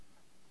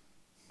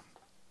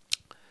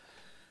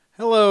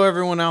Hello,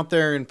 everyone out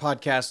there in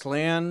podcast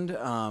land.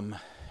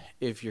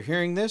 If you're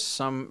hearing this,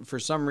 for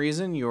some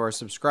reason you are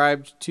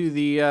subscribed to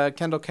the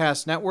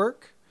Kendallcast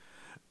network,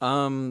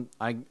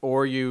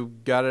 or you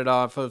got it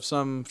off of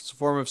some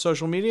form of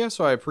social media.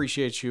 So I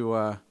appreciate you.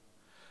 I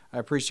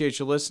appreciate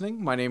you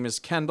listening. My name is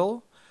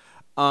Kendall.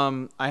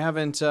 I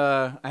haven't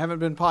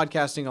been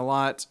podcasting a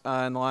lot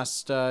in the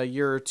last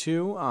year or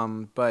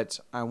two. But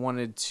I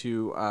wanted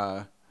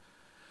to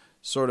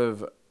sort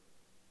of.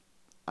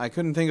 I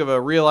couldn't think of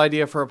a real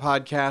idea for a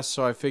podcast,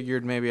 so I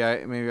figured maybe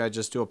I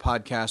just do a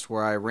podcast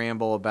where I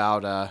ramble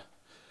about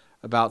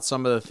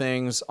some of the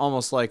things,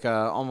 almost like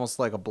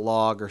a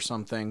blog or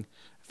something.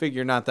 I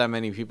figure not that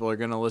many people are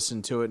going to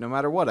listen to it, no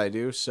matter what I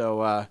do.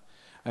 So I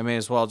may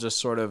as well just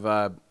sort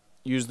of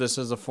use this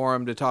as a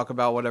forum to talk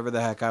about whatever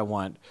the heck I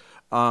want.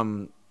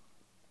 I'm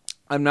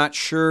not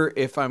sure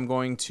if I'm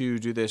going to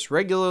do this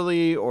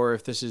regularly or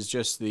if this is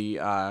just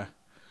the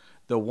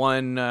a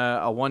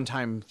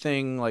one-time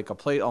thing, like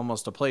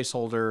almost a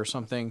placeholder or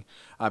something,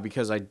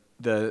 because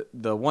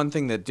the one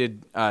thing that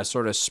did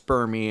sort of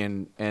spur me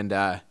and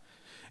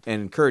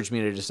encourage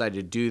me to decide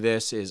to do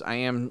this is I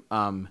am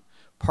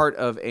part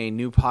of a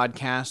new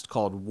podcast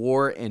called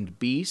War and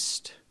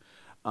Beast.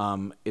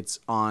 It's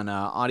on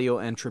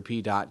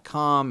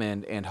audioentropy.com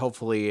and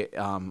hopefully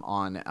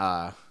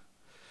on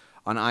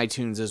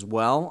iTunes as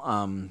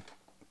well.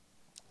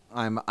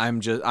 I'm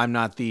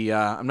not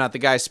the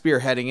guy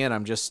spearheading it.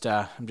 I'm just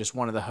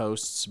one of the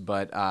hosts,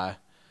 but I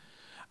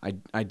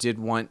did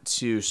want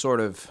to sort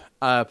of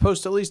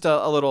post at least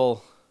a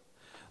little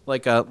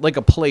like a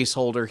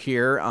placeholder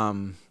here,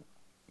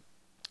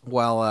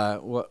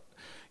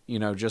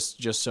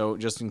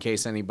 just in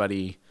case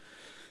anybody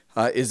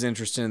is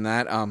interested in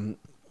that.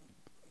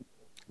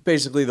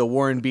 Basically, the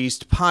War and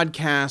Beast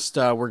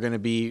podcast, we're going to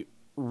be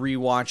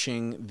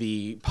rewatching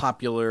the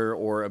popular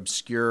or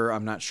obscure,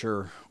 I'm not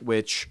sure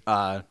which,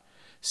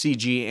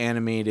 CG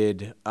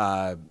animated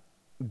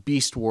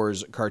Beast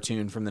Wars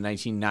cartoon from the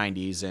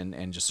 1990s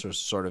and just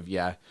sort of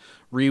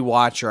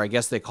rewatch, or I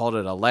guess they called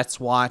it a let's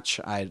watch.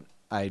 I've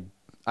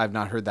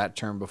not heard that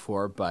term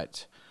before,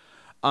 but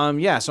so I'm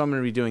going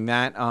to be doing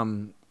that. I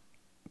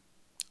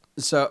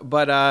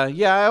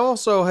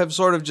also have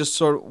sort of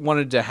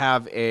wanted to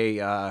have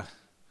a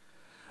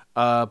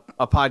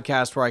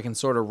podcast where I can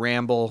sort of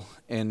ramble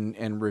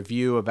and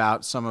review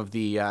about some of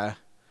the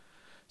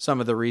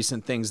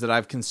recent things that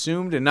I've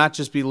consumed, and not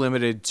just be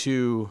limited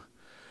to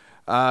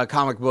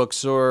comic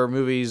books or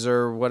movies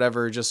or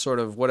whatever, just sort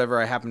of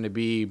whatever I happen to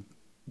be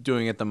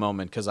doing at the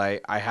moment, because I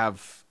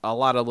have a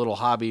lot of little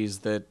hobbies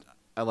that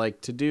I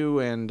like to do,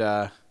 and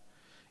So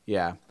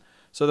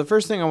the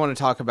first thing I want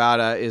to talk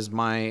about is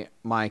my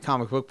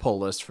comic book pull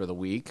list for the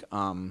week.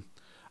 I'm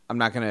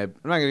not gonna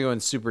go in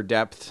super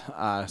depth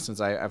since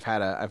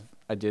I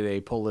did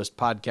a pull list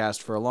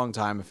podcast for a long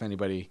time. If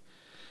anybody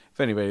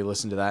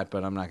listened to that,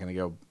 but I'm not gonna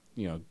go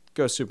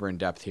super in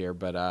depth here.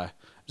 But I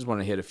just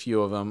want to hit a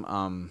few of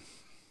them.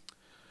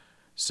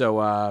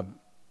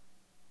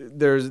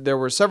 There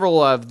were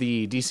several of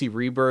the DC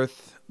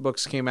Rebirth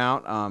books came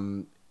out.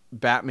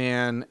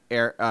 Batman,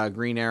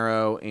 Green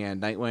Arrow, and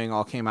Nightwing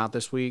all came out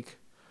this week.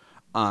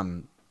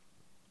 I'm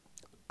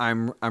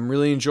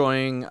really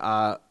enjoying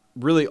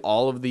really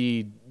all of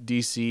the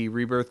DC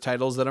Rebirth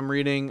titles that I'm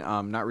reading.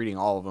 Not reading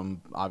all of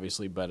them,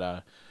 obviously,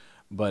 but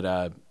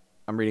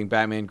I'm reading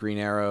Batman, Green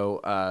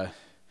Arrow,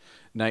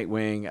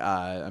 Nightwing.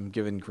 I'm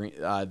giving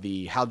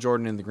the Hal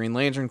Jordan and the Green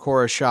Lantern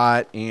Corps a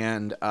shot,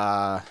 and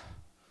I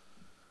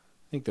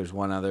think there's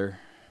one other.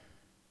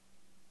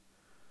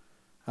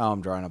 Oh,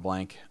 I'm drawing a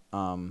blank.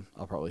 I'll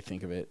probably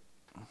think of it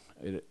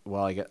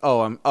while I get.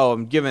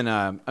 I'm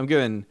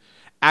giving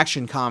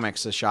Action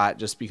Comics a shot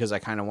just because I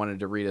kind of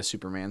wanted to read a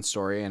Superman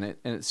story, and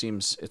it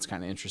seems it's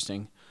kind of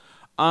interesting.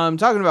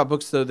 Talking about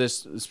books though,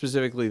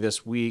 specifically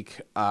this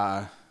week,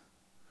 Nightwing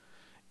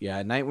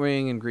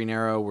and Green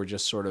Arrow were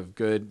just sort of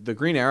good. The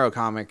Green Arrow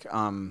comic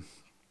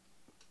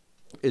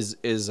is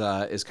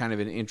kind of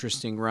an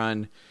interesting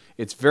run.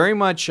 It's very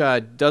much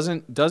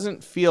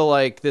doesn't feel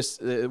like this.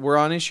 We're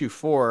on issue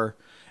 4,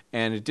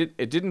 and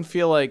it didn't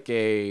feel like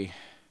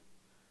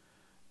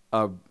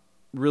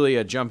really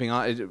a jumping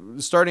on.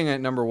 Starting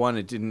at number 1,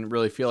 it didn't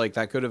really feel like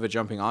that could have a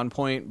jumping on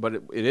point, but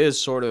it is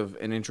sort of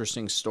an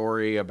interesting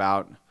story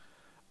about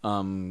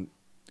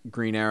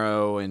Green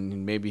Arrow,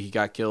 and maybe he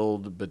got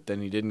killed, but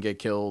then he didn't get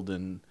killed,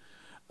 and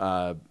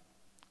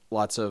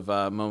lots of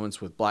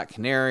moments with Black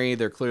Canary.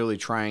 They're clearly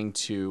trying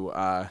to.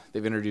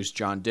 They've introduced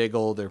John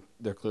Diggle.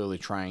 They're clearly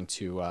trying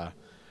to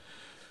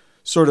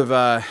sort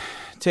of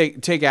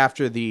take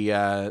after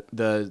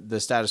the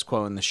status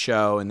quo in the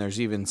show, and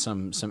there's even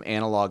some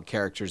analog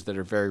characters that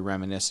are very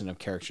reminiscent of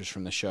characters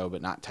from the show,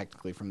 but not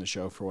technically from the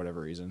show for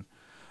whatever reason.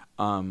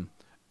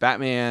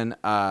 Batman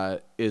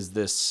is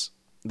this.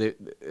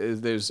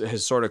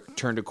 Has sort of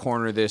turned a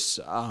corner this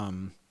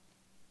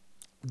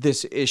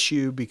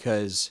issue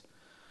because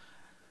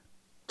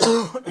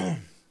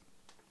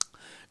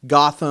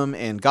Gotham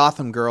and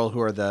Gotham Girl, who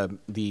are the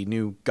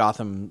new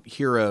Gotham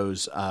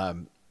heroes,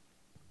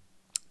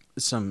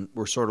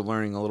 we're sort of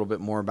learning a little bit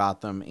more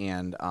about them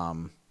and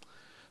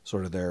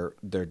sort of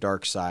their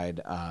dark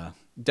side.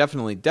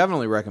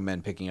 Definitely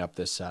recommend picking up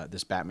this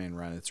Batman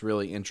run. It's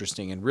really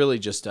interesting and really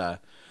just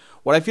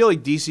what I feel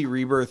like DC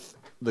Rebirth,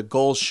 the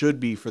goal should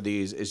be for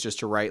these is just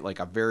to write like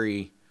a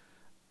very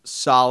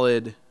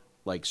solid,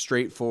 like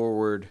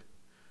straightforward.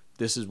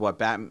 This is what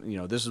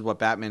this is what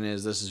Batman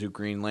is. This is who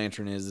Green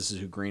Lantern is. This is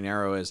who Green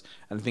Arrow is.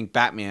 And I think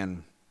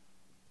Batman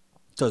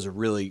does a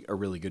really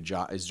good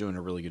job. Is doing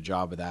a really good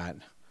job of that.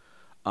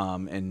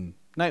 And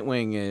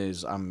Nightwing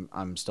is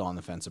I'm still on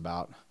the fence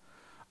about.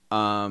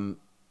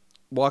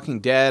 Walking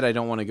Dead, I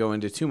don't want to go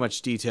into too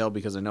much detail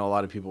because I know a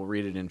lot of people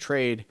read it in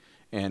trade,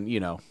 and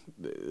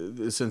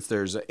since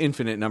there's an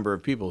infinite number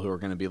of people who are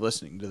going to be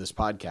listening to this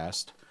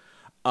podcast.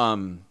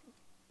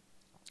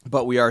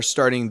 But we are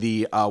starting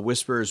the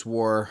Whisperers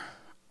War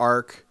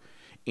arc,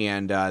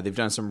 and they've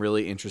done some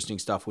really interesting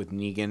stuff with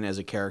Negan as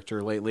a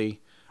character lately.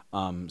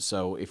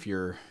 So if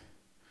you're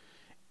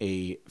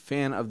a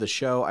fan of the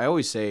show, I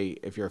always say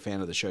if you're a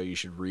fan of the show, you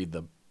should read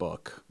the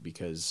book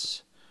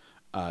because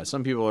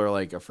some people are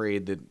like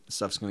afraid that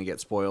stuff's going to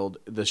get spoiled.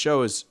 The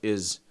show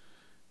is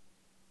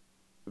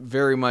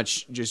very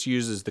much just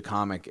uses the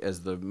comic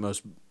as the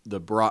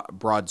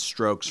broad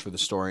strokes for the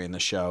story in the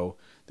show.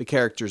 The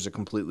characters are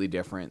completely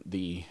different.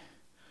 It's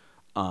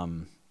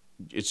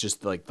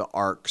just like the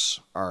arcs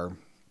are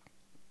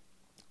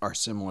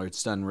similar.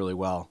 It's done really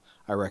well.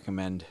 I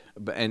recommend.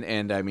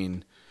 And I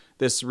mean,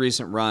 this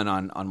recent run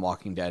on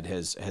Walking Dead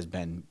has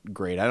been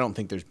great. I don't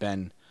think there's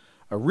been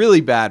a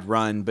really bad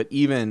run, but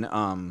even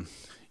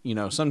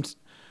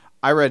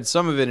I read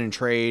some of it in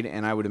trade,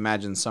 and I would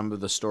imagine some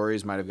of the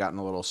stories might have gotten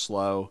a little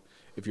slow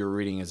if you were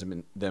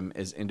reading them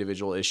as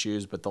individual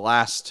issues. But the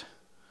last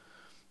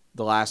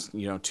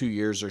 2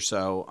 years or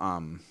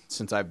so,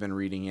 since I've been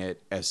reading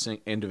it as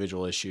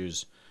individual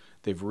issues,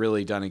 they've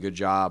really done a good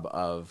job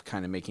of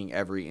kind of making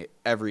every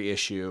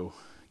issue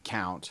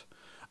count.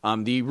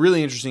 The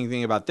really interesting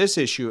thing about this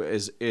issue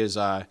is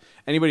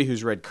anybody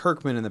who's read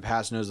Kirkman in the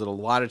past knows that a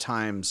lot of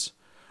times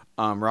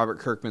Robert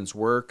Kirkman's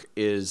work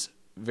is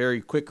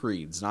very quick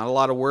reads, not a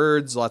lot of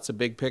words, lots of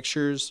big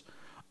pictures.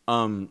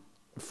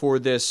 For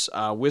this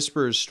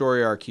Whisperers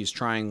story arc, he's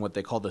trying what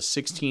they call the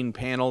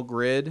 16-panel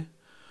grid,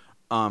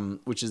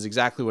 which is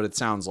exactly what it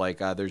sounds like.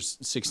 There's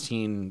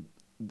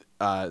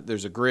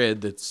a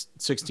grid that's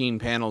 16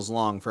 panels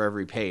long for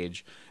every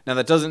page. Now,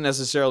 that doesn't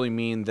necessarily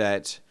mean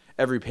that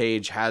every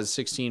page has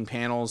 16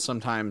 panels.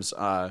 Sometimes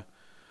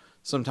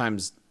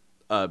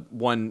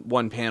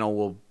one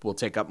panel will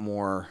take up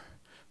more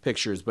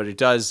pictures, but it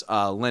does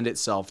lend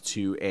itself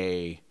to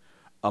a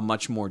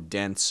much more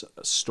dense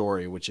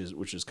story, which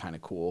is kind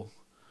of cool.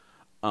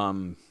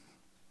 Let's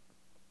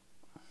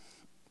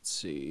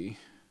see.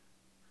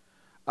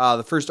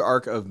 The first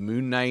arc of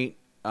Moon Knight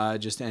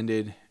just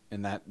ended,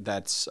 and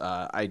that's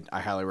I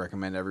highly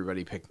recommend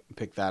everybody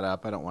pick that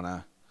up. I don't want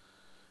to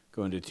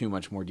go into too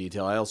much more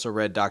detail. I also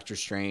read Doctor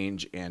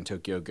Strange and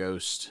Tokyo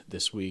Ghost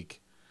this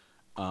week.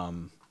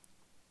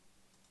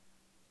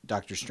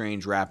 Doctor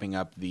Strange wrapping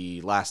up the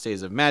Last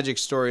Days of Magic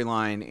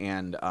storyline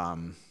and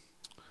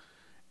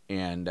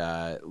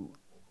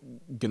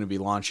going to be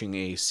launching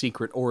a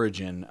Secret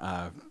Origin.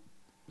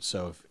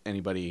 So if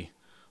anybody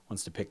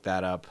wants to pick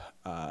that up,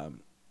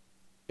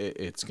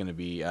 it's going to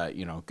be a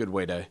good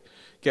way to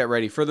get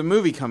ready for the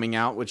movie coming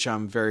out, which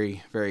I'm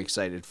very, very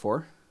excited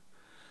for.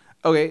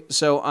 Okay,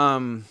 so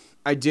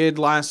I did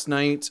last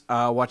night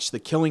watch The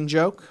Killing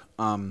Joke.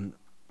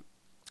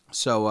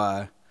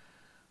 So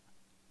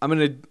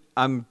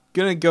I'm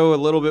gonna go a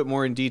little bit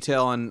more in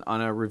detail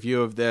on a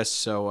review of this.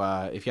 So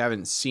if you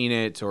haven't seen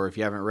it, or if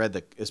you haven't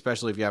read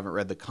especially if you haven't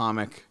read the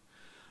comic,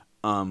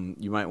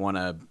 you might want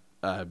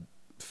to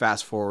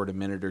fast forward a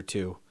minute or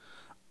two.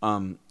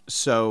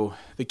 So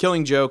The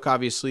Killing Joke,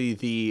 obviously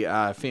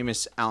the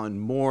famous Alan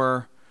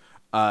Moore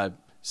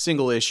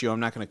single issue. I'm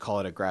not going to call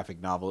it a graphic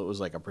novel. It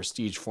was like a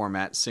prestige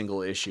format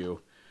single issue.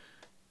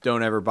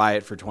 Don't ever buy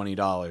it for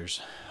 $20.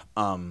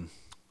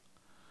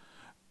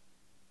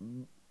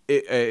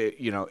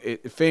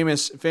 It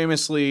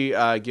famously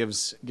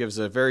gives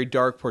a very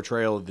dark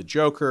portrayal of the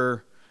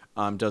Joker.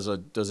 Does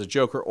a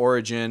Joker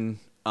origin.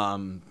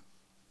 Don't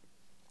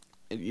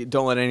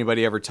let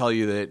anybody ever tell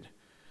you that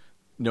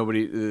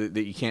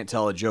that you can't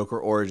tell a Joker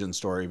origin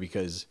story,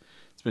 because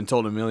it's been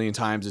told a million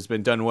times. It's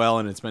been done well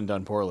and it's been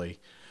done poorly.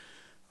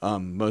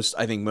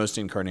 I think most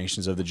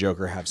incarnations of the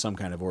Joker have some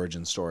kind of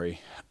origin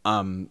story.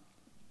 And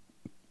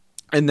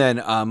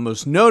then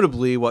most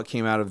notably, what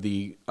came out of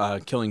the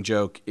Killing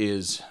Joke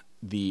is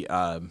the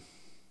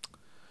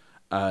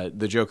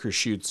Joker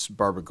shoots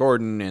Barbara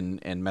Gordon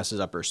and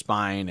messes up her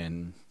spine,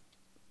 and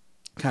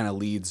kind of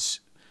leads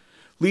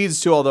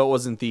to, although it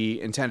wasn't the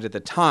intent at the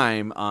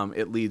time,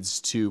 it leads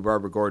to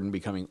Barbara Gordon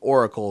becoming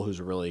Oracle, who's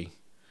a really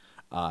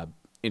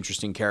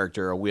interesting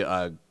character,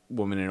 a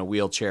woman in a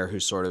wheelchair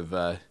who sort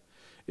of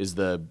is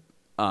the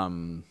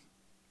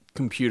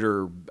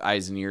computer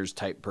eyes and ears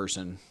type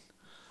person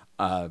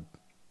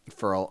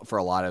for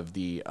a lot of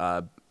the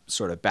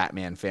sort of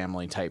Batman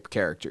family type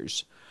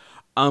characters.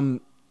 So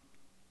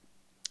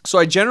So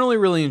I generally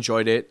really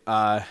enjoyed it.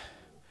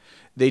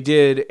 They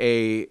did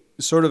a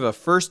sort of a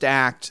first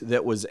act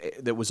that was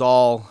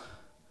all.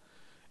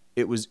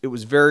 It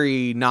was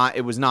very not.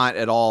 It was not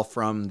at all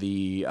from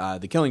the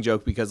Killing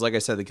Joke, because, like I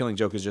said, the Killing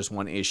Joke is just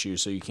one issue,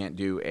 so you can't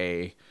do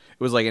a. It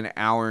was like an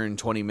hour and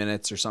 20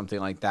 minutes or something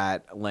like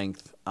that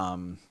length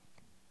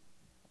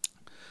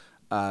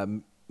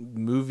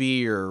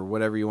movie, or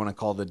whatever you want to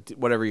call the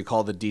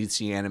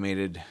DC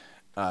animated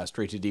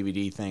straight to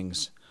DVD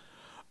things.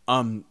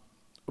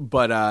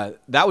 But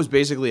that was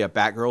basically a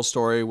Batgirl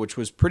story, which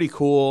was pretty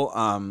cool.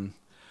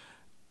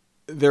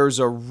 There's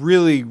a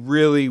really,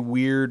 really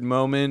weird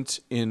moment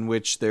in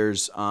which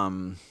there's,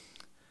 well,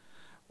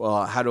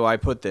 how do I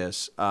put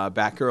this?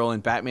 Batgirl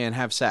and Batman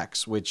have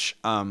sex, which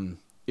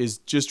is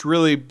just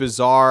really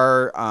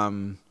bizarre.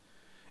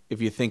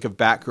 If you think of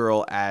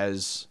Batgirl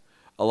as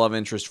a love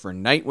interest for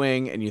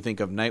Nightwing, and you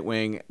think of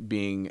Nightwing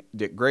being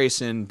Dick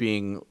Grayson,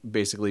 being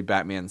basically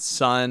Batman's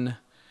son.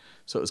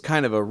 So it was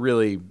kind of a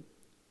really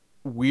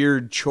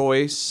weird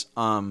choice.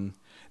 Now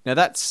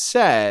that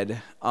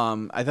said,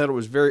 I thought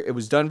it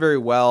was done very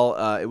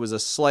well. It was a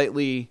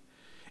subtle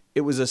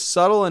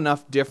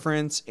enough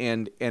difference,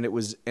 and it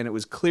was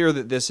clear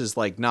that this is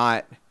like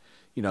not,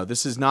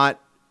 this is not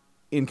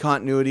in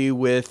continuity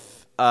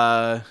with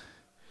the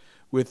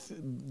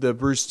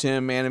Bruce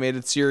Timm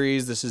animated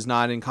series. This is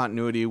not in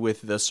continuity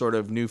with the sort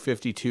of New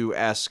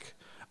 52-esque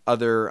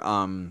other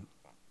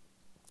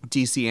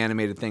DC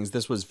animated things.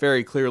 This was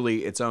very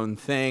clearly its own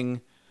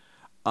thing.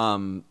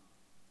 And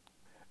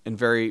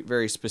very,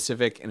 very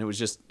specific, and it was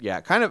just,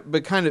 kind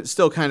of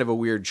still kind of a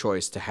weird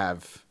choice to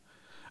have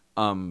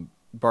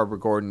Barbara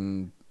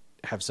Gordon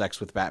have sex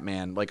with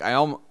Batman. Like,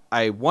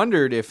 I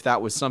wondered if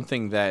that was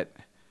something that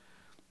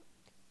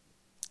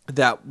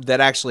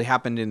actually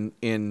happened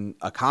in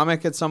a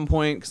comic at some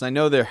point, because I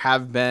know there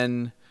have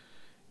been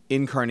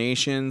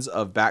incarnations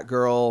of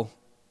Batgirl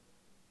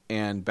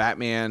and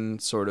Batman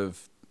sort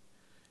of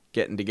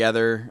getting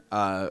together,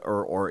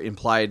 or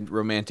implied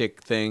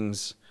romantic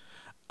things.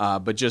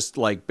 But just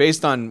like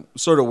based on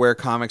sort of where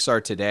comics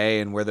are today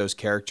and where those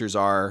characters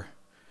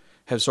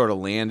have sort of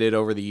landed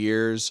over the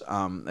years,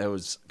 it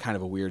was kind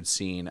of a weird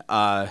scene.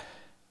 But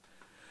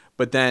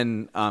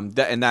then,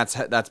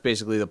 that's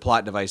basically the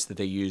plot device that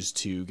they used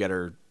to get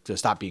her to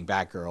stop being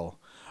Batgirl.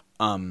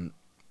 And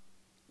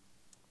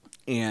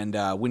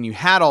when you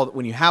have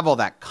all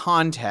that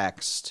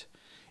context,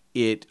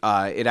 it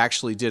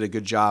actually did a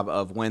good job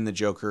of when the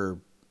Joker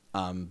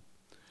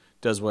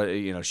does what,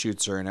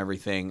 shoots her and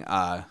everything.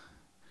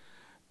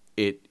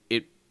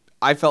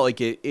 I felt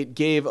like it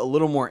gave a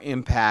little more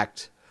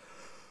impact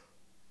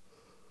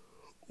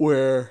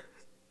where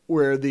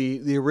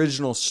the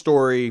original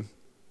story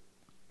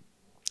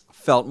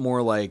felt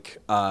more like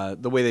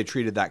the way they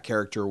treated that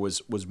character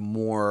was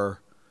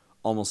more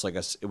almost like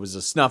it was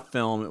a snuff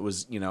film. It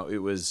was,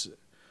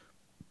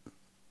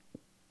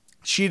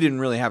 she didn't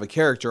really have a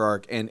character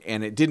arc, and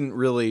it didn't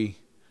really.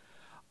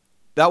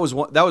 That was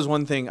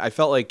one thing I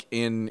felt like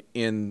in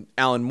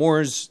Alan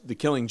Moore's The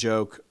Killing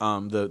Joke,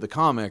 the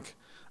comic,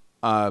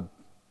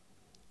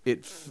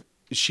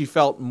 she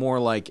felt more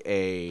like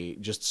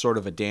just sort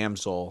of a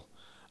damsel,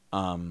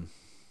 but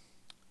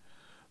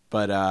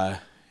I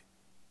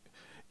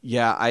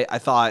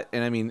thought,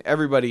 and I mean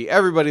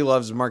everybody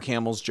loves Mark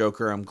Hamill's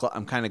Joker. I'm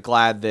kind of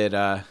glad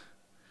that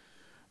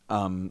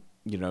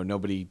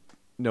nobody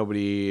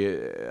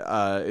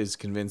is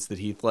convinced that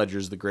Heath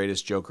Ledger's the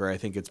greatest Joker. I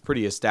think it's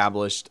pretty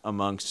established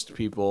amongst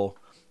people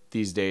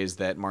these days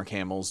that Mark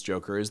Hamill's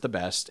Joker is the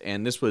best.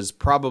 And this was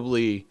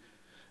probably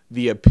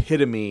the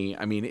epitome.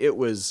 I mean, he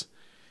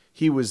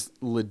was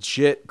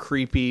legit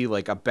creepy,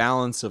 like a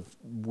balance of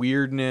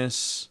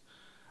weirdness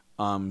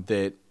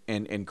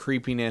and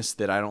creepiness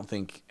that I don't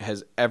think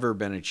has ever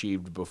been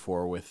achieved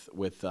before with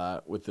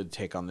the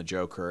take on the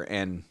Joker.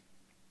 And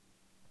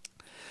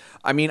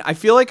I mean, I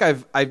feel like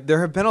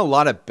there have been a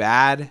lot of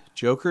bad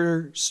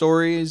Joker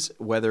stories,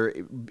 whether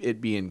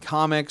it be in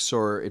comics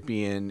or it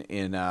be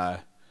in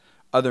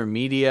other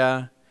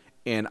media,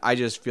 and I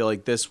just feel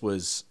like this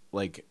was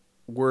like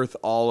worth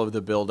all of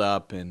the build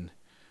up. And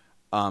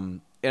I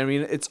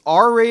mean, it's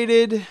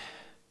R-rated,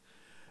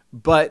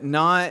 but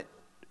not.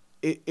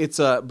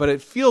 But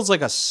it feels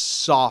like a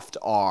soft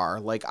R.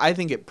 Like, I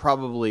think it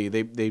probably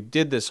they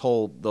did the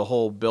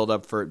whole build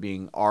up for it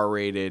being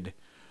R-rated.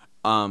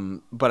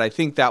 But I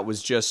think that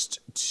was just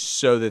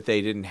so that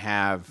they didn't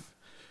have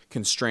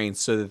constraints,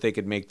 so that they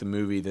could make the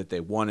movie that they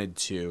wanted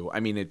to. I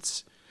mean,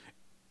 it's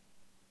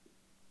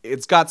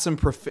got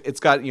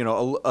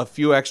a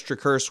few extra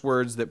curse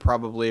words that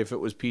probably if it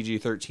was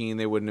PG-13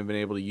 they wouldn't have been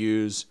able to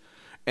use,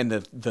 and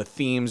the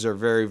themes are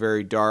very,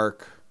 very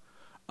dark.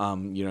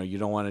 You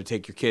don't want to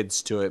take your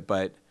kids to it,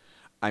 but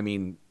I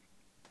mean,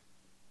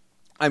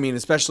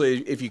 especially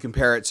if you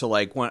compare it to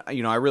like when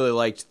I really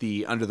liked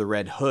the Under the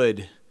Red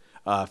Hood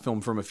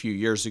film from a few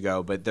years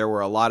ago, but there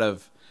were a lot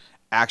of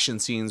action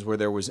scenes where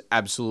there was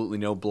absolutely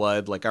no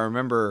blood. Like, I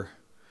don't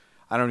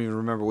even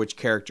remember which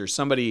character.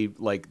 Somebody,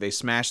 like, they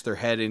smashed their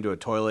head into a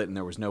toilet and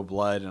there was no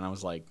blood, and I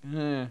was like,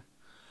 eh.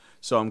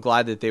 So I'm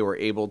glad that they were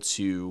able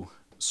to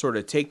sort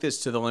of take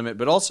this to the limit,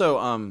 but also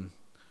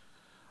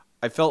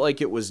I felt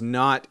like it was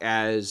not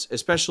as,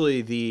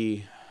 especially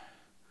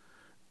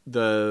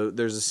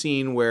there's a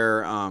scene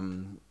where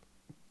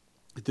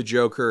the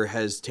Joker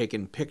has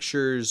taken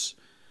pictures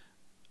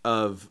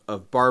of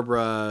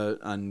Barbara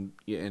and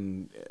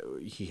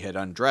he had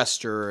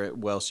undressed her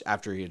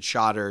after he had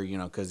shot her,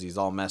 because he's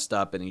all messed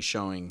up, and he's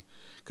showing,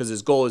 because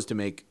his goal is to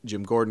make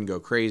Jim Gordon go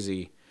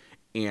crazy,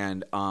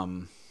 and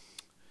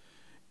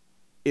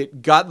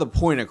it got the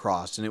point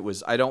across, and it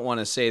was, I don't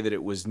want to say that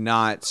it was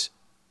not,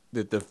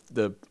 that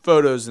the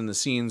photos and the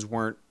scenes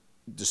weren't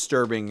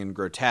disturbing and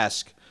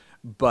grotesque,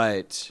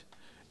 but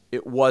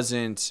it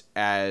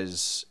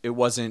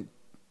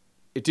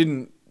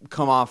didn't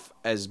come off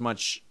as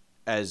much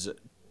as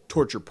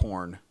torture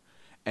porn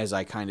as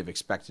I kind of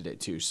expected it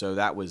to. So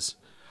that was,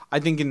 I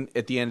think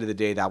at the end of the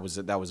day, that was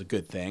a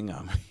good thing.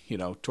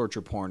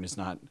 Torture porn is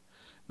not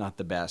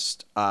the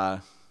best.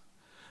 But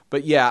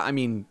yeah, I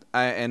mean,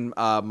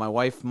 my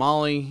wife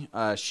Molly,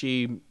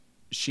 she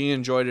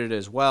enjoyed it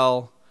as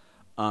well.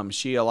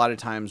 She a lot of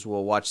times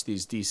will watch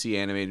these DC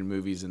animated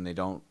movies, and they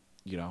don't,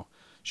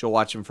 she'll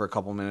watch them for a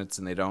couple minutes,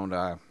 and they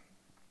don't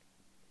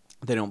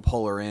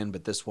pull her in.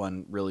 But this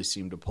one really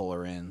seemed to pull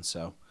her in.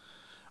 So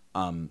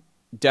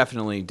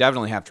definitely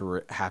have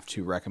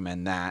to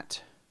recommend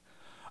that.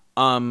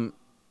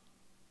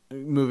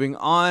 Moving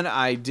on,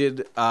 I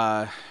did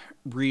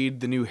read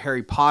the new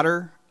Harry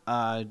Potter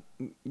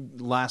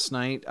last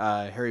night.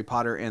 Harry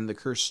Potter and the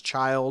Cursed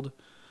Child.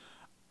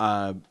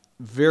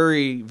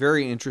 Very,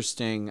 very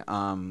interesting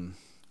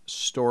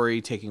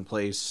story taking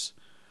place.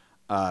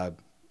 It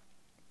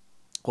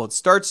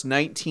starts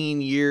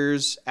 19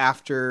 years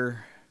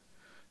after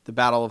the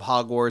Battle of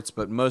Hogwarts,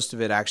 but most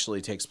of it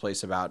actually takes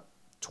place about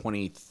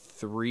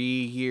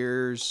 23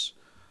 years,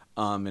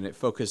 and it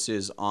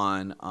focuses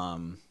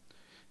on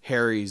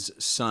Harry's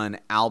son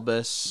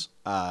Albus,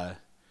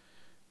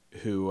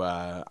 who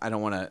I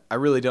don't want to. I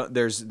really don't.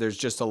 There's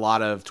just a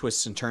lot of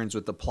twists and turns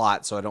with the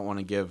plot, so I don't want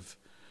to give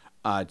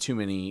too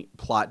many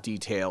plot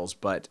details.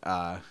 But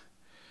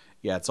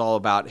yeah, it's all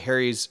about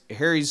Harry's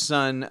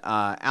son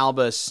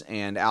Albus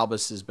and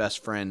Albus's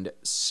best friend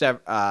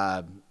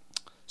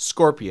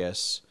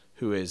Scorpius,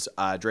 who is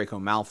Draco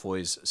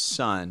Malfoy's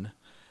son,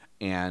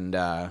 and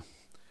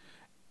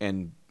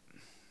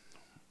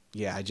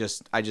yeah, I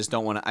just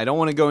don't want to. I don't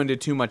want to go into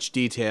too much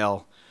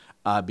detail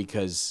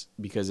because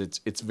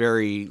it's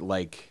very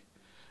like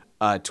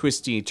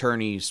twisty,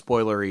 turny,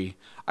 spoilery.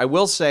 I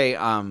will say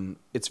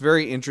it's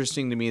very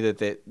interesting to me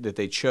that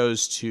she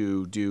chose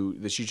to do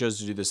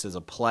this as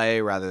a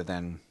play rather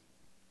than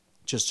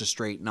just a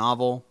straight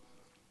novel.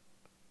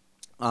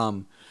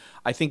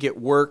 I think it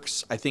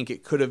works. I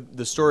think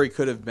the story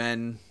could have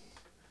been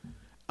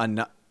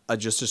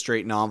just a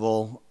straight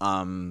novel.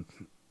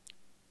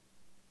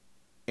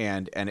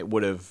 And it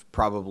would have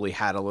probably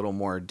had a little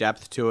more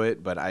depth to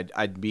it, but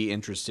I'd be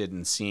interested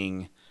in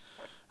seeing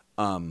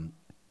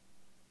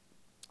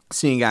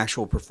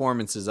actual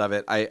performances of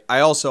it. I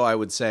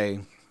would say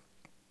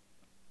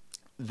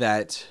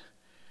that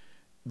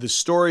the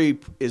story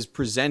is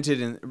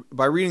presented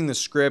by reading the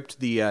script,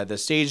 the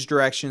stage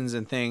directions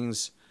and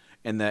things,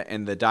 and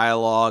the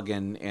dialogue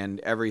and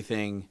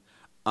everything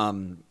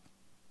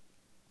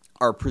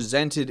are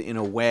presented in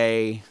a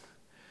way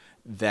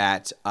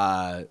that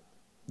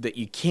that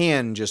you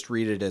can just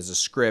read it as a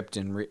script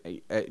and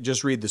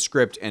just read the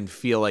script and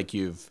feel like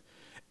you've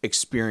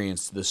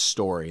experienced the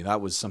story.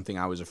 That was something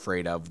I was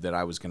afraid of, that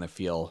I was going to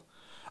feel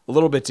a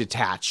little bit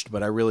detached,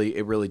 but it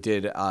really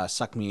did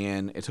suck me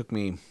in. It took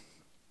me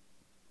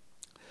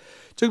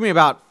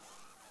about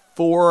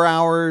 4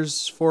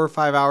 or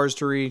 5 hours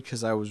to read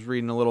because I was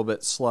reading a little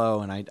bit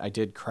slow, and I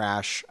did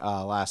crash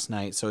last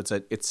night. So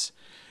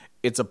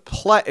it's a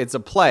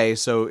play,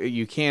 so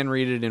you can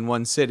read it in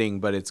one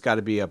sitting, but it's got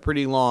to be a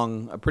pretty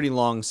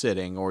long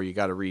sitting, or you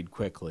got to read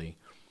quickly.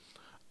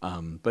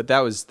 But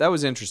that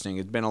was interesting.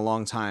 It'd been a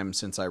long time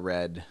since I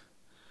read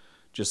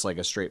just like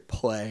a straight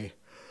play.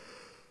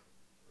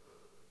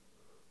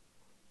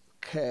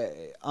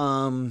 Okay.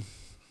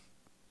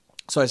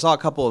 So I saw a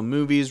couple of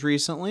movies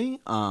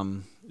recently.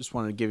 Just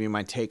wanted to give you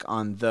my take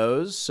on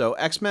those. So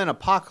X-Men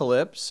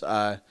Apocalypse,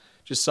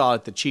 just saw it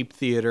at the cheap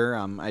theater.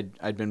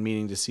 I'd been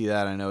meaning to see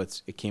that. I know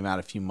it came out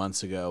a few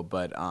months ago,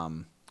 but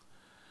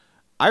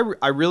I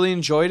really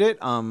enjoyed it.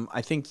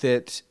 I think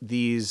that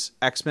these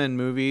X-Men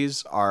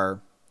movies are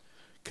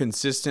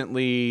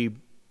consistently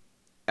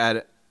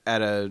at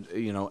a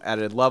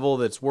level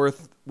that's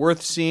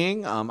worth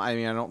seeing. I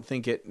mean, I don't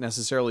think it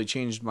necessarily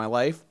changed my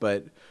life,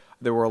 but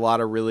there were a lot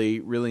of really,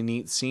 really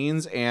neat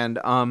scenes, and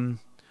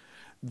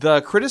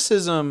the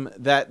criticism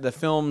that the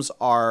films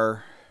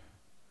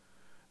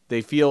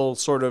they feel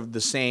sort of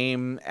the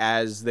same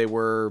as they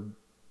were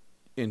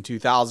in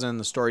 2000.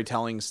 The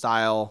storytelling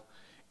style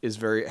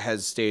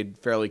has stayed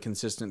fairly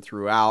consistent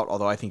throughout,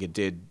 although I think it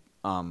did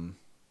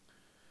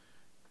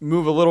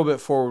move a little bit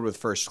forward with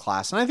First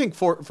Class. And I think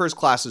First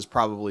Class is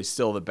probably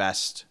still the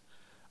best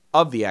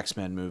of the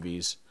X-Men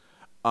movies.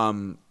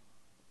 But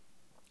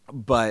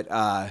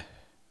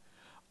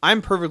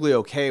I'm perfectly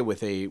okay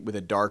with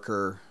a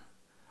darker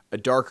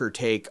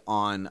take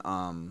on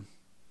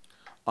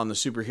the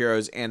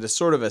superheroes and a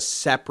sort of a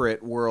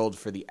separate world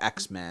for the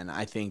X-Men.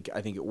 I think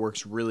it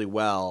works really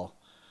well,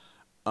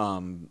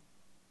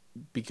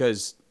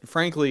 because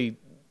frankly,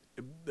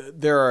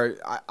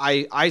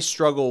 I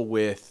struggle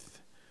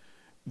with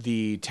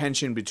the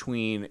tension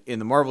between, in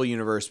the Marvel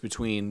universe,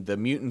 between the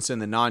mutants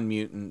and the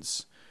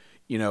non-mutants.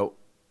 You know,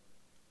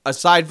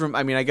 aside from,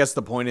 I mean, I guess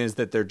the point is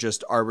that they're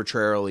just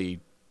arbitrarily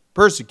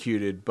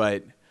persecuted,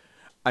 but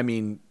I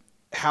mean,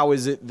 how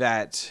is it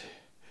that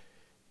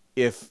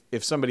if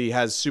somebody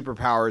has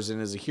superpowers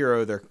and is a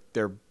hero,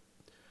 they're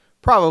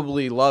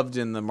probably loved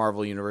in the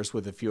Marvel universe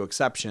with a few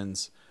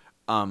exceptions.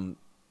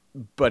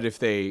 But if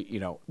they,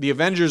 the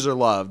Avengers are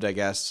loved, I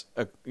guess,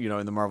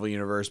 in the Marvel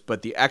universe,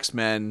 but the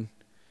X-Men,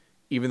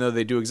 even though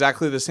they do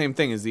exactly the same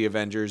thing as the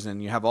Avengers,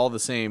 and you have all the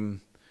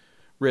same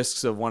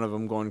risks of one of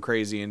them going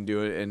crazy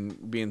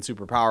and being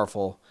super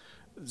powerful,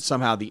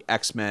 somehow the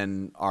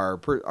X-Men are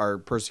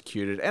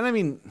persecuted. And I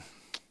mean,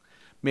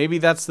 maybe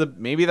that's the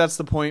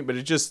point, but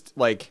it just,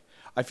 like,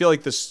 I feel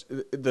like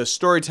the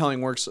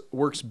storytelling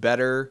works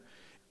better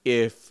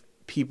if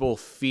people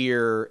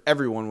fear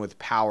everyone with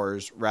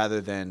powers rather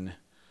than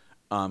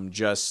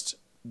just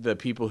the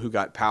people who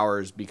got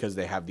powers because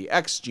they have the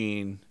X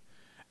gene,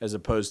 as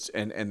opposed to,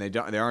 and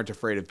they aren't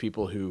afraid of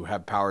people who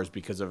have powers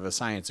because of a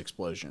science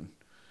explosion.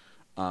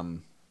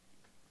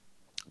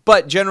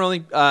 But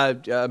generally,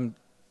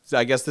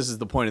 I guess this is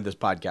the point of this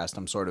podcast.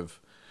 I'm sort of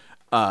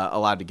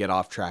allowed to get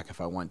off track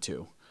if I want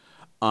to.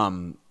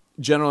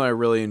 Generally, I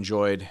really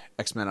enjoyed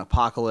X-Men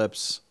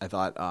Apocalypse. I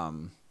thought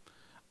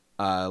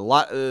a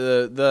lot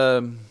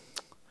the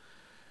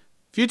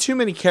few too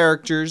many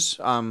characters,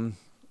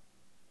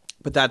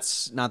 but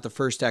that's not the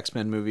first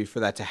X-Men movie for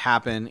that to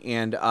happen.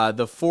 And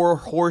the Four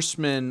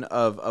Horsemen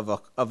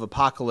of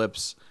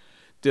Apocalypse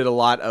did a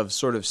lot of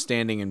sort of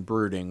standing and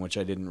brooding, which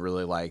I didn't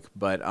really like.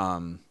 But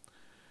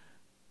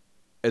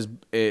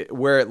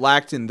where it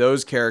lacked in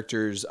those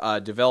characters,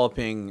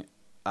 developing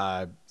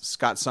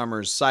Scott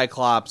Summers'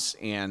 Cyclops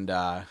and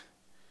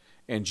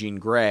Jean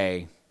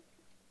Grey,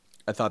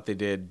 I thought they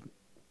did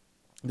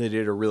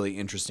a really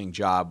interesting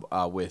job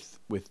with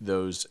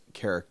those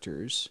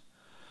characters.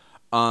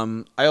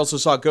 I also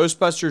saw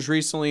Ghostbusters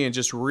recently and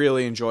just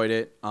really enjoyed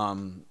it.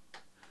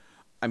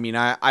 I mean,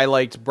 I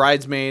liked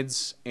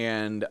Bridesmaids,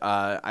 and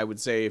I would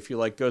say if you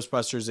like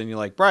Ghostbusters and you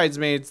like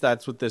Bridesmaids,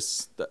 that's what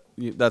this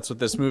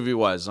movie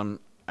was.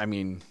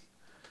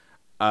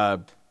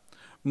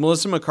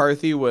 Melissa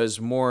McCarthy was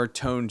more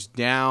toned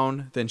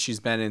down than she's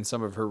been in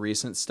some of her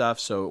recent stuff,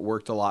 so it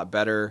worked a lot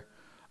better.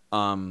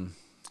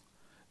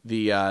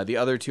 The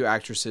other two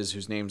actresses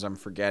whose names I'm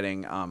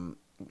forgetting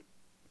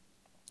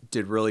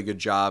did really good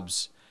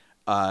jobs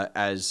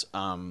as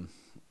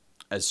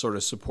sort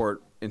of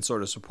support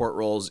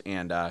roles,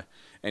 and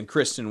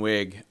Kristen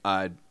Wiig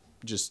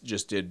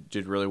just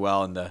did really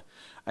well. And it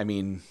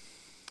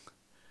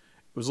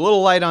was a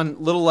little light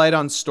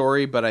on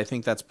story, but I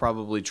think that's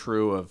probably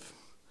true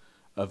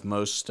of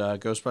most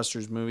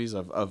Ghostbusters movies.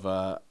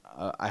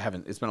 I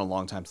haven't. It's been a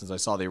long time since I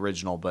saw the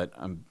original, but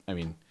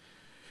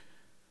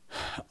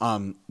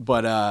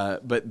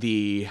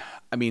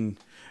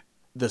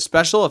the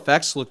special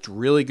effects looked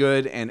really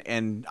good,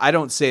 and I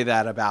don't say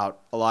that about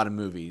a lot of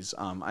movies.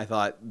 I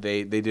thought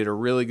they did a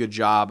really good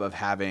job of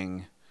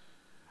having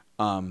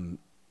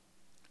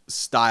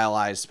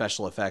stylized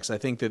special effects. I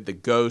think that the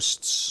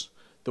ghosts,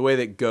 the way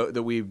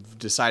that we've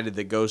decided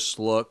that ghosts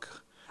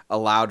look,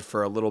 allowed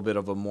for a little bit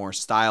of a more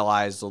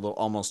stylized, a little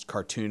almost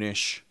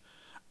cartoonish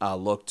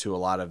look to a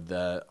lot of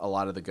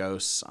the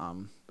ghosts.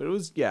 But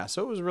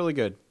so it was really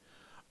good.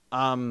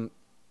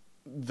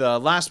 The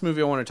last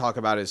movie I want to talk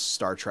about is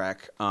Star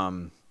Trek.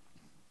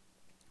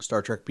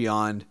 Star Trek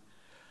Beyond.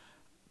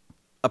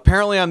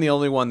 Apparently, I'm the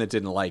only one that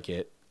didn't like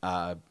it.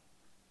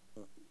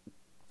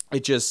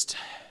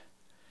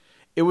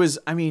 It was.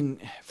 I mean,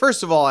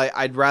 first of all,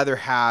 I'd rather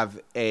have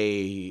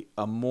a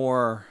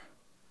more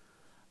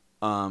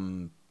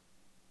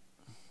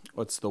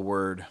what's the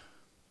word?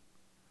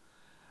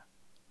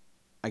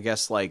 I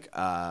guess like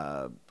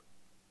a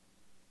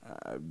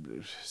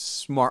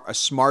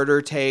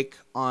smarter take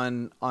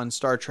on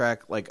Star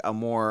Trek, like a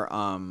more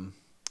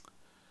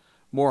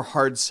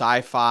hard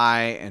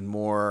sci-fi and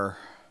more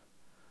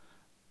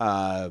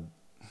I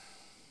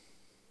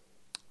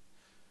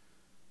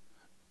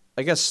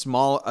guess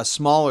a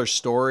smaller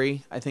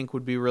story, I think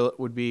would be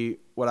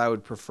what I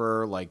would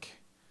prefer. Like,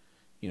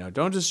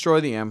 don't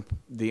destroy the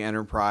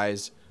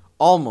Enterprise,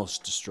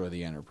 almost destroy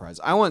the Enterprise.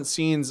 I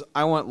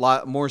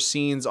want more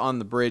scenes on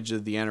the bridge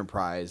of the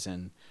Enterprise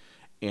and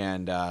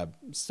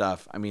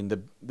stuff. I mean,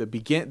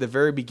 the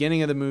very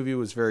beginning of the movie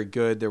was very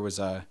good. There was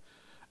a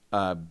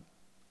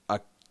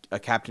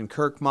Captain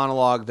Kirk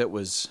monologue that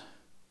was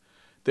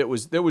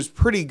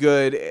pretty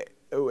good,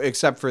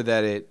 except for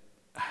that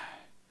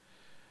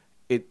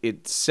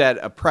it set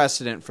a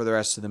precedent for the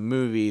rest of the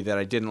movie that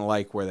I didn't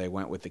like where they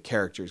went with the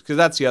characters. Because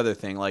that's the other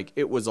thing. Like,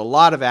 it was a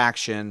lot of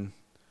action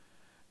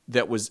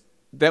that was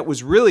that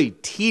was really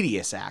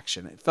tedious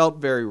action. It felt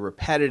very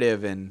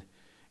repetitive, and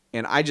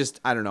I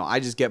don't know. I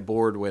just get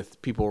bored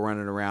with people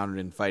running around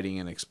and fighting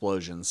and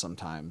explosions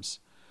sometimes.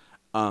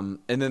 And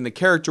then the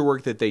character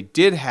work that they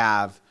did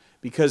have,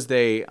 because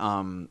they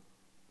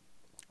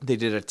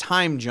did a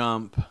time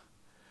jump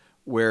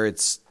where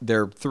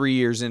they're 3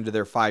 years into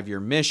their 5-year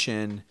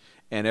mission,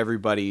 and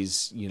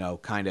everybody's,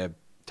 kind of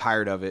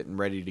tired of it and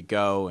ready to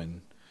go,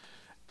 and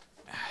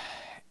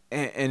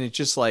it's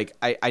just like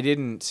I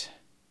didn't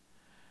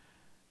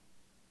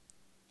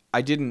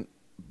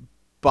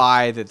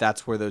buy that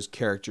that's where those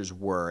characters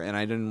were, and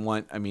I didn't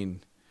want. I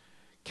mean,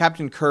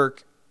 Captain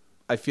Kirk,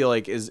 I feel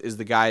like is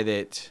the guy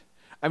that.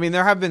 I mean,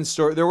 there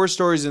were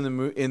stories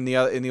in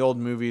the old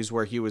movies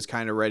where he was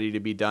kind of ready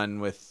to be done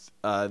with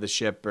the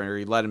ship, or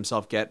he let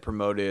himself get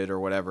promoted or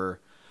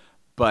whatever.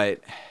 But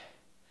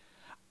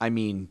I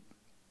mean,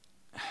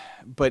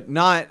 but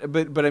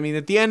I mean,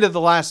 at the end of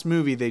the last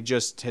movie, they had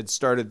just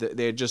started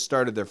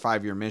their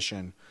 5-year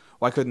mission.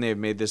 Why couldn't they have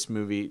made this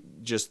movie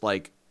just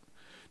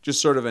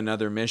sort of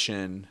another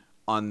mission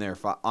on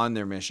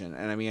their mission?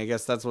 And I mean, I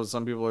guess that's what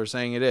some people are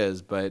saying it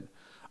is, but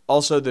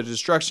also the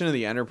destruction of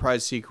the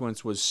Enterprise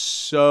sequence was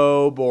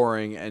so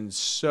boring and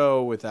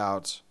so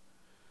without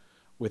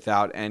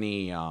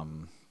any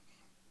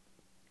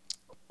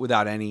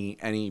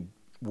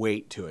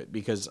weight to it,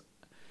 because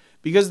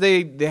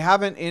they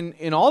haven't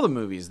in all the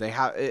movies, they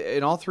have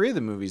in all 3 of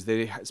the movies,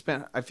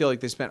 I feel like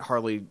they spent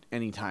hardly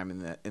any time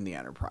in the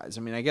Enterprise.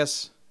 I mean, I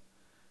guess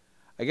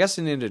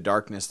in Into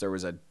Darkness there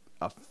was a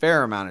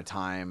fair amount of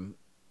time,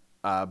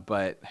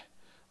 but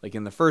like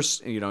in the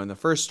first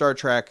Star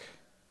Trek,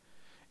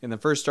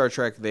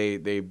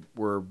 they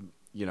were,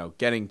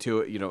 getting to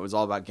it. It was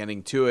all about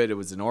getting to it. It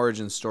was an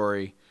origin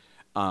story.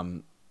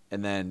 And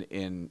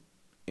then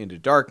Into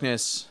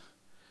Darkness.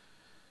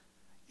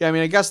 Yeah, I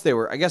mean, I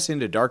guess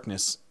Into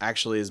Darkness,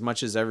 actually, as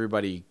much as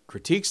everybody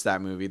critiques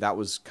that movie, that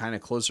was kind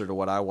of closer to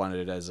what I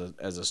wanted as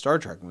a Star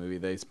Trek movie.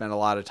 They spent a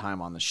lot of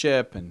time on the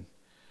ship, and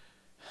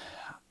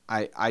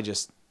I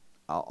just,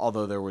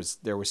 although there was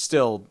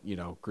still,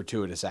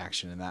 gratuitous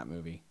action in that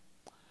movie.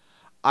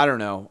 I don't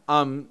know.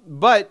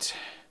 But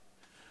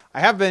I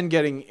have been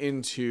getting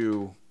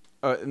into,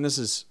 and this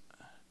is,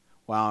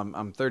 wow,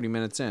 I'm 30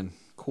 minutes in.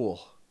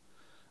 Cool.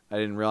 I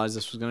didn't realize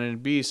this was going to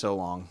be so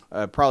long.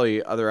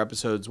 Probably other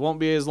episodes won't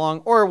be as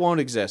long, or it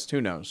won't exist.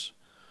 Who knows?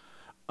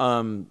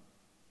 But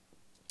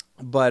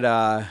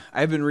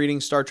I've been reading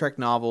Star Trek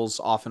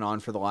novels off and on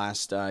for the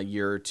last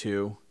year or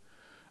two.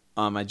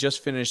 I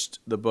just finished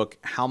the book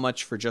How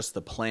Much for Just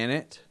the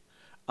Planet.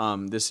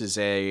 This is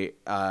a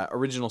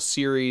original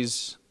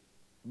series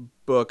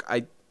book.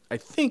 I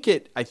think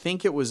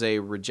it was a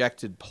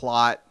rejected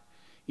plot,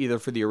 either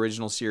for the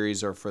original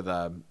series or for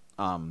the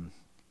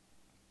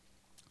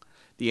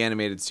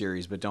animated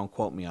series, but don't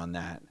quote me on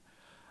that.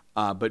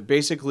 But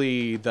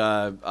basically,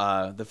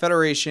 the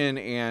Federation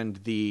and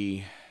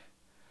the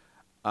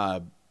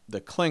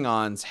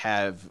Klingons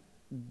have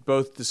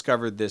both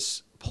discovered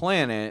this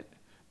planet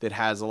that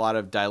has a lot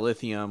of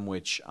dilithium,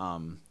 which,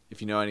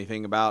 if you know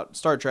anything about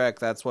Star Trek,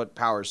 that's what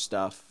powers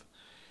stuff.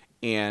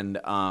 And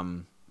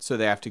so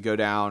they have to go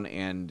down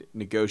and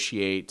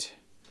negotiate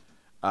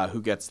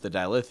who gets the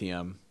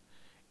dilithium.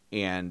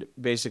 And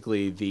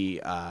basically,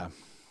 the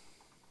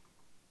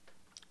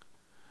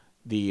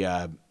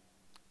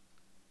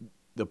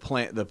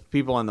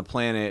people on the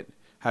planet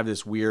have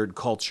this weird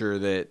culture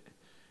that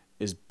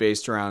is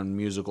based around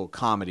musical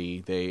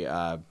comedy.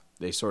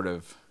 They sort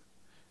of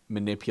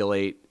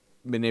manipulate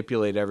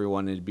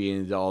everyone into being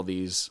into all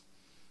these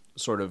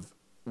sort of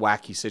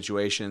wacky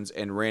situations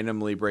and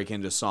randomly break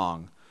into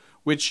song,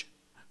 which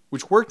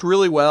worked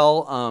really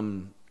well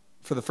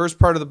for the first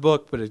part of the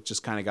book, but it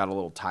just kind of got a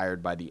little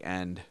tired by the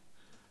end.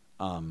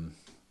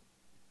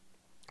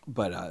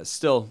 But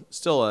still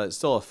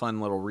a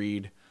fun little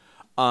read.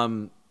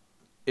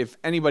 If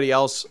anybody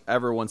else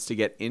ever wants to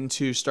get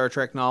into Star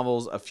Trek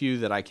novels, a few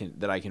that I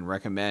can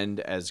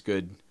recommend as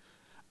good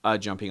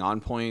jumping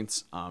on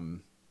points.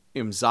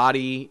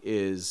 Imzadi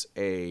is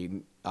a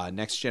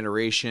Next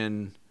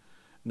Generation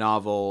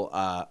novel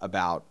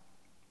about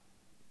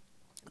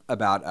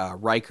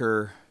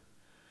Riker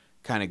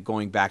kind of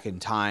going back in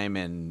time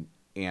and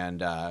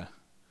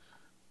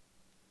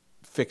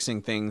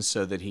fixing things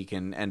so that he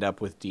can end up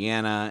with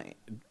Deanna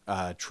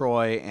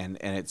Troi, and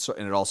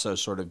it also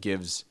sort of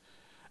gives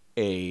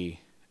a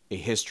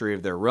history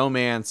of their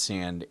romance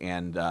and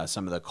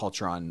some of the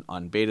culture on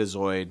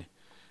Betazoid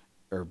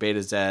or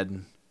Beta Z.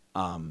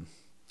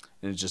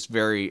 And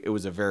it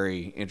was a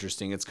very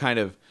interesting. It's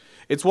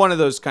one of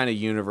those kind of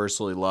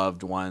universally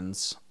loved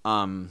ones.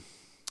 Prime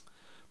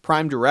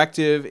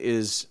Directive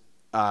is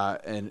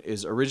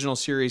original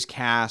series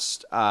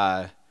cast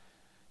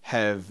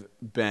have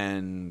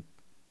been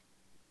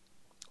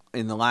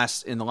in the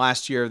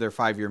last year of their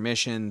 5-year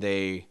mission.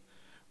 The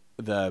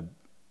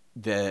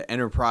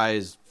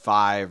Enterprise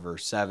 5 or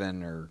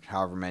 7 or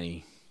however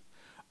many,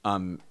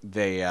 I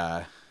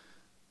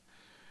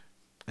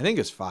think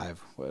it's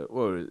 5.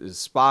 What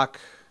is Spock,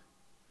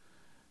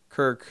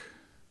 Kirk,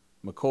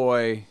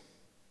 McCoy,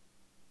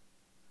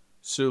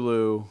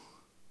 Sulu,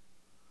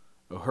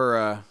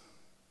 Uhura,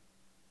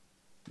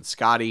 and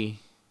Scotty.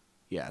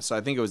 Yeah, so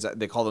I think it was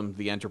they call them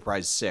the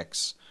Enterprise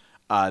Six.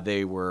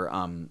 They were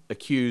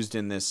accused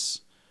in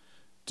this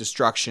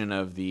destruction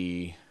of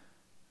a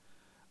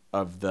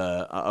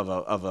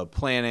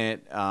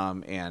planet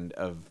and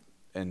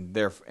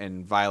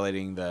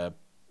violating the.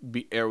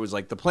 It was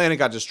like the planet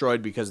got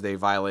destroyed because they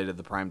violated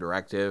the Prime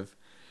Directive,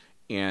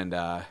 and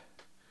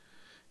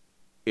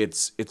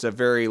it's a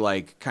very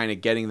like kind of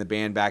getting the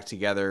band back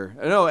together.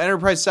 No,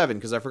 Enterprise 7,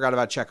 because I forgot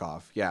about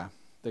Chekhov. Yeah,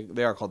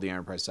 they are called the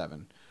Enterprise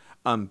 7.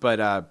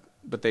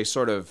 But they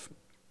sort of,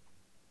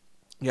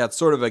 yeah, it's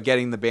sort of a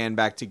getting the band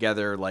back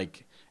together.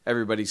 Like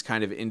everybody's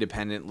kind of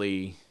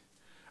independently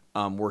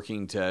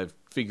working to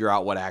figure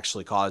out what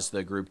actually caused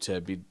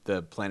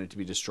the planet to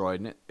be destroyed.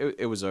 And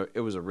it was a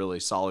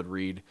really solid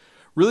read.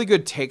 Really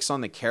good takes on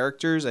the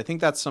characters. I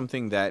think that's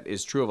something that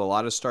is true of a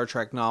lot of Star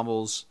Trek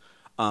novels,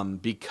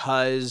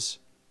 because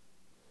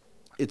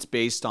it's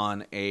based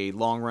on a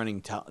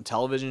long-running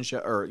television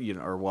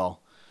show,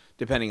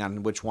 depending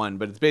on which one,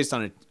 but it's based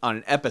on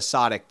an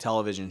episodic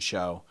television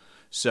show.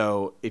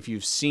 So if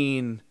you've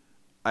seen,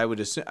 I would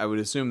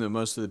assume that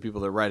most of the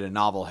people that write a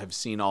novel have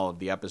seen all of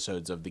the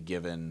episodes of the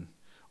given,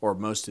 or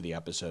most of the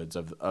episodes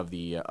of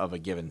a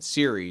given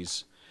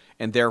series,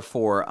 and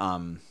therefore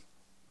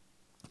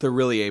they're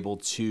really able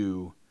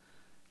to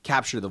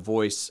capture the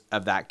voice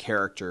of that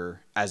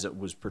character as it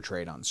was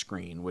portrayed on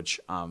screen, which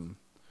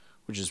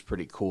is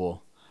pretty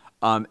cool.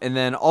 And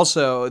then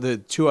also the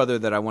two other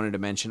that I wanted to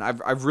mention,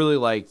 I've really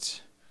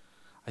liked.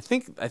 I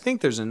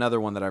think there's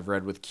another one that I've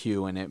read with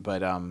Q in it,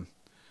 but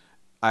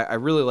I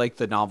really like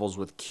the novels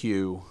with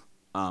Q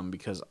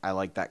because I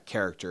like that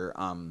character.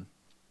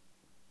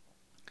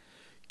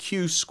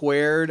 Q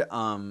Squared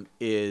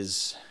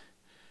is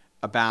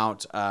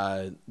about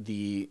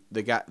the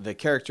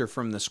character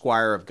from the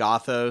Squire of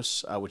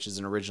Gothos, which is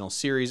an original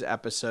series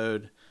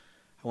episode.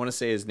 I want to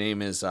say his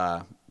name is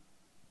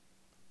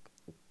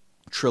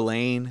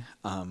Trelane,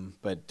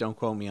 but don't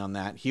quote me on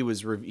that.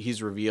 He's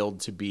revealed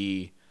to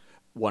be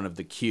one of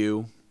the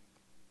Q,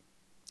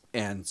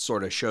 and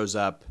sort of shows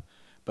up,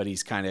 but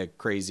he's kind of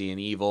crazy and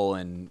evil,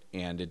 and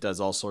it does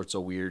all sorts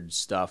of weird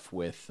stuff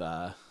with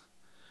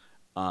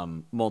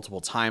multiple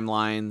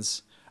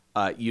timelines.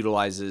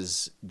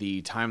 Utilizes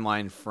the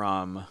timeline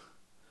from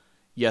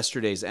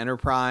Yesterday's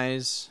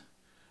Enterprise,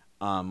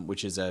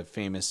 which is a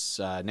famous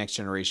Next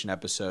Generation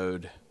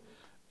episode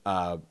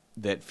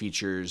that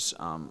features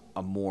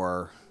a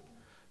more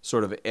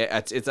sort of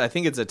it's I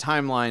think it's a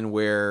timeline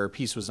where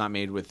peace was not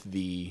made with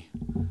the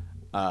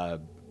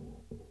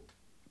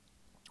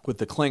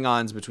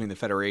Klingons between the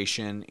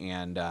Federation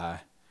and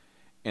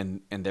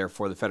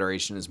therefore the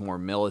Federation is more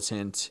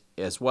militant,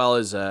 as well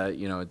as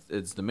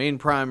it's the main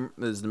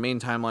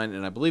timeline,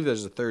 and I believe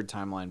there's a third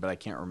timeline, but I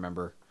can't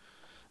remember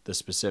the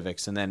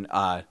specifics. And then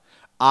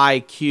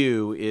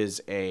IQ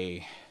is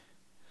a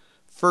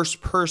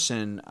first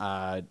person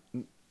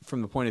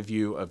from the point of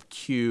view of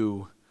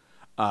Q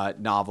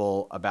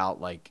novel about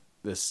like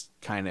this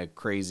kind of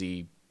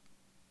crazy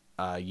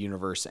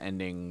universe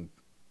ending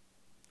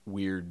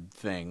weird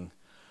thing.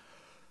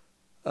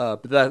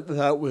 But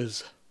that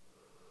was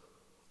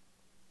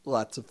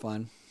lots of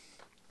fun.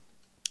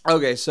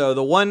 Okay, so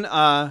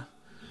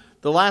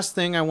the last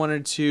thing I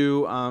wanted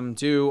to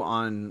do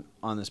on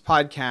this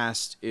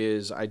podcast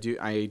is I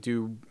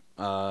do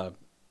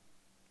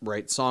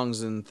write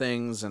songs and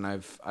things, and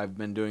I've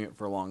been doing it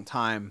for a long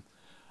time.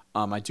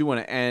 I do want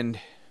to end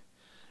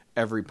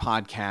every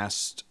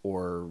podcast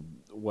or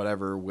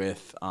whatever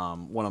with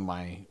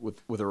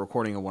with a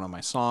recording of one of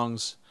my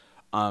songs.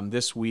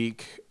 This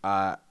week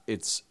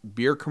it's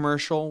Beer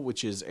Commercial,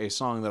 which is a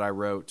song that I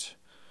wrote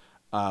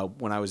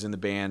when I was in the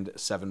band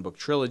Seven Book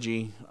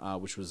Trilogy,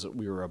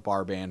 we were a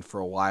bar band for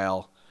a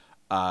while.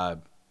 I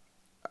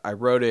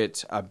wrote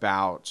it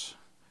about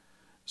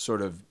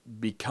sort of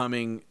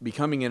becoming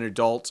an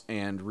adult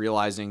and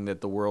realizing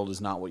that the world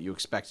is not what you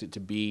expect it to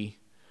be.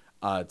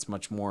 It's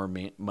much more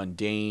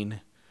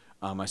mundane.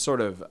 I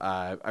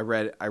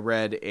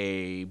read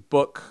a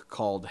book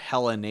called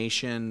Hella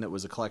Nation that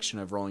was a collection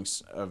of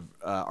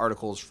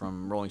articles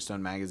from Rolling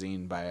Stone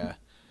magazine by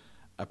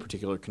a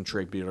particular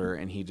contributor,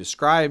 and he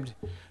described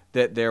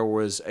that there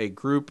was a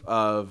group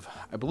of,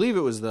 I believe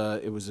it was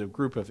a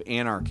group of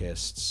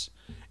anarchists,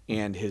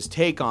 and his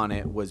take on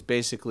it was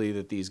basically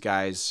that these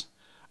guys,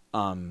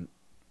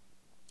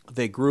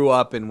 they grew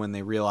up, and when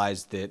they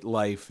realized that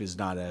life is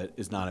not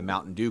a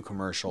Mountain Dew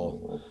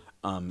commercial,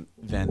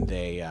 then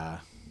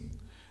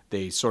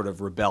they sort of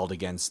rebelled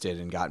against it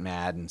and got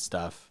mad and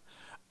stuff.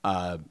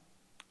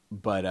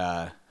 But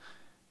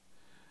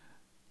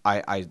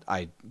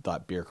I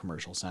thought Beer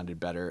Commercial sounded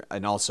better,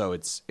 and also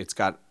it's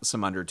got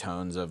some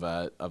undertones of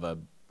a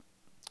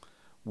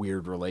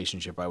weird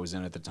relationship I was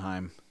in at the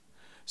time.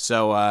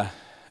 So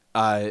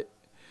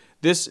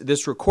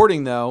this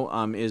recording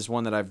though is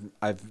one that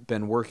I've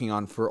been working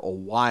on for a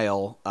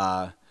while.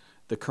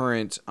 The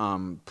current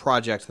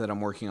project that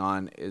I'm working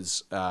on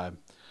is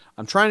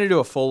I'm trying to do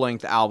a full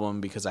length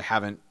album because I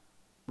haven't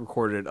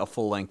recorded a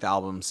full-length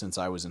album since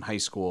I was in high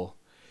school.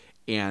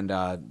 And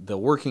the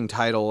working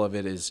title of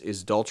it is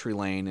Daltrey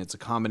Lane. It's a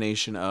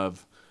combination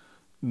of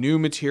new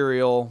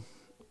material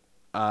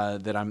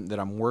that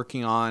I'm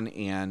working on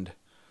and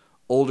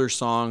older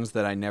songs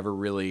that I never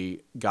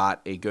really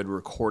got a good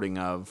recording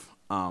of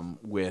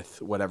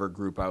with whatever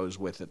group I was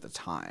with at the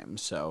time.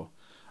 So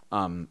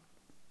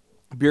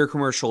Beer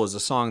Commercial is a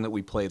song that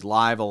we played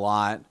live a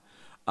lot,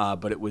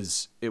 but it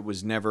was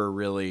never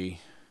really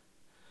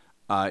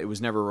it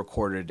was never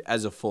recorded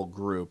as a full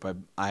group.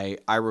 I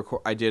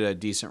did a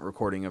decent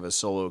recording of a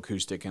solo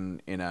acoustic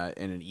in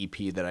an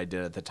EP that I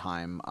did at the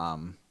time.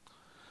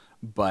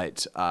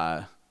 But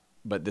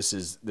this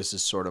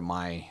is sort of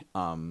my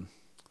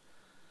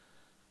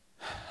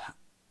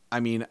I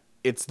mean,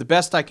 it's the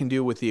best I can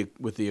do with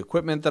the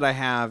equipment that I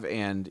have,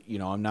 and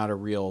I'm not a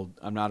real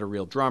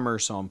drummer,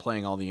 so I'm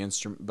playing all the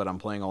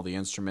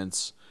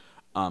instruments.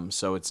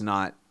 So it's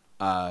not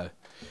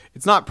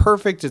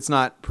perfect, it's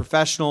not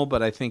professional,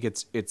 but I think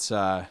it's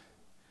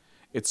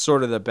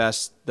sort of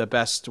the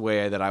best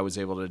way that I was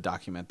able to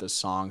document this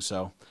song.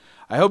 So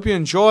I hope you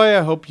enjoy.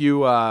 I hope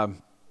you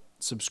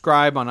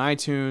subscribe on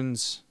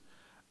iTunes.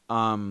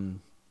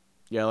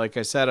 Yeah, like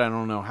I said, I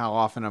don't know how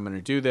often I'm going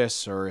to do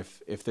this, or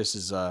if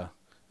this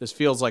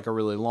feels like a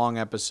really long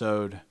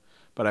episode,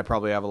 but I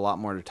probably have a lot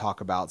more to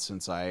talk about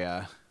since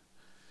I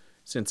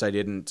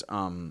haven't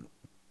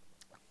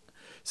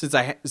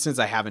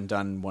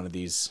done one of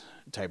these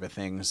type of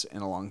things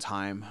in a long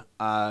time.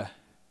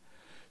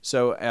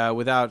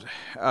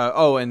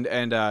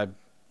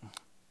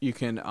 You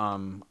can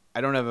I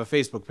don't have a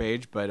Facebook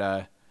page,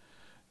 but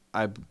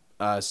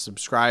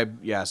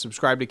subscribe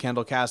to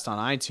KendallCast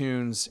on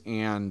iTunes,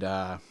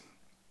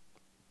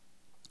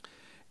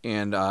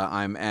 and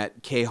I'm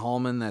at K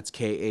Hallman, that's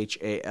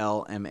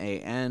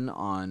KHALMAN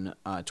on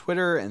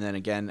Twitter, and then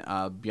again,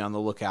 be on the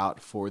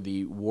lookout for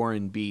the War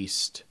and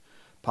Beast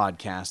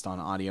podcast on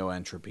Audio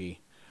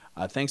Entropy.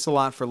 Thanks a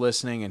lot for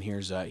listening, and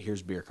here's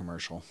Beer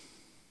Commercial.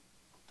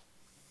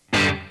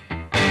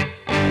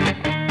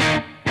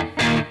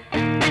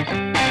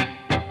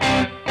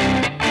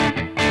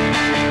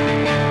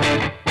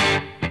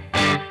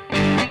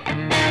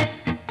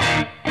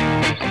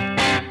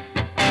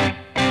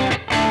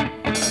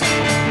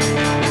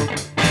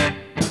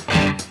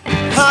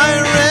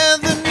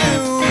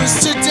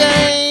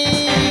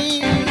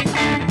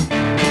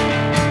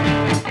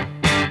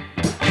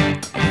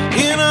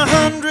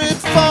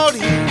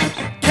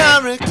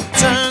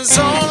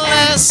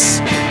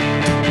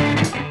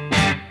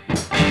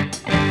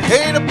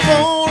 Ate a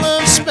bowl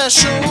of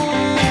Special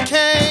K,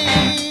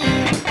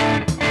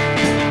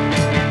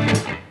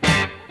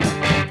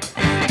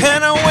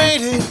 and I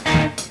waited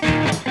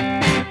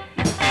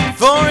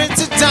for it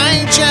to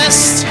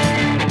digest,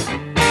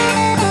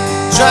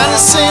 trying to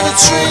save a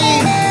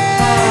tree,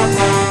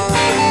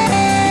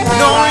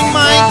 ignoring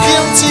my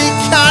guilty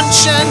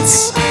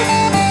conscience.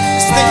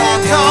 This thing I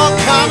call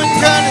common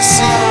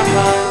courtesy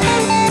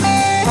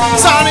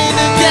starting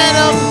to get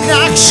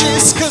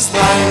obnoxious, 'cause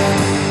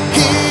life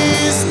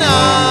is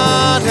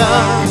not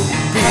a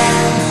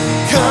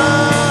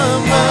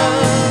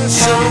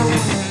commercial.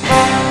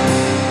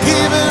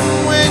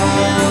 Even when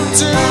you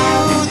do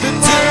the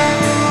do,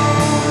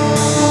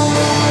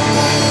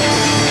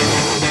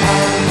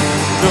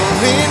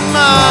 though it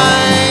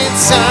might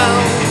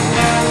sound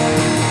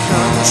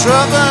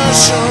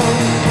controversial,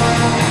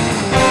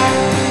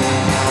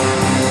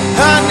 I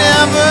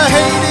never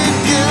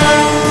hated you.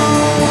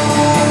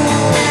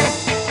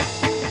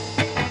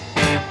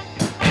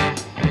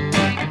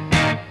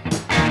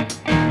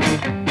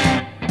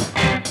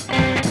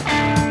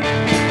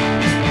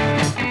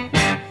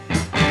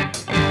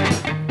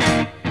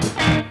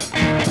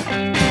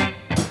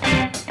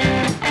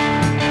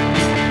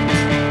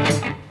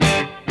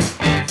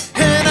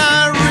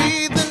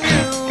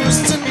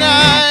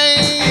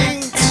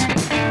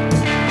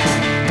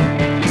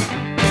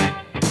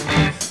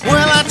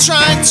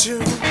 Trying to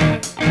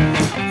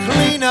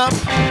clean up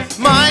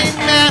my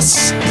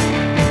mess.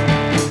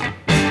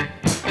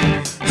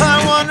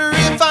 I wonder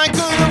if I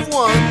could have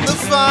won the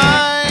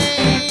fight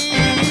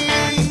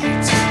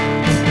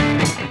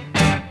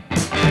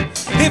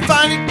if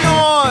I'd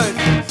ignored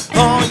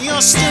all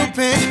your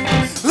stupid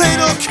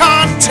little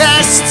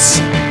contests.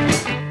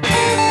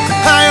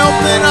 I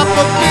open up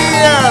a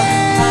beer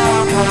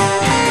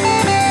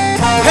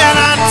and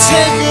I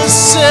take a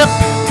sip.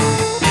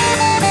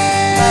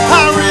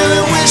 I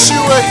really wish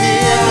you were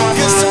here,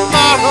 because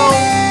tomorrow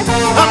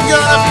I'm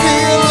gonna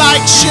feel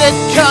like shit,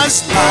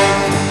 'cause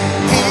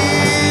life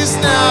is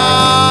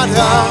not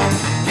a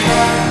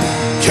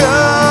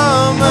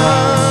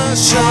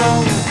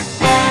commercial.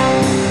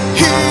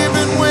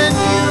 Even when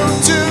you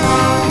do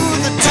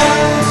the do,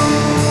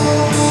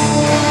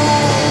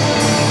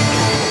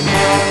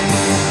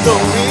 though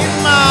it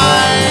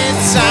might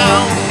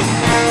sound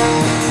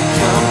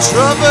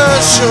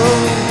controversial,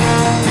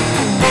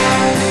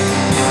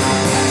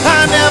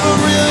 I never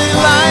really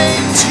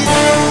liked you.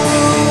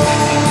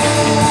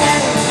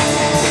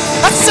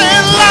 I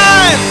said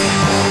life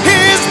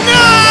is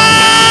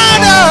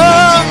not a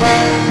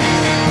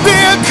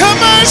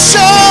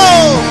show.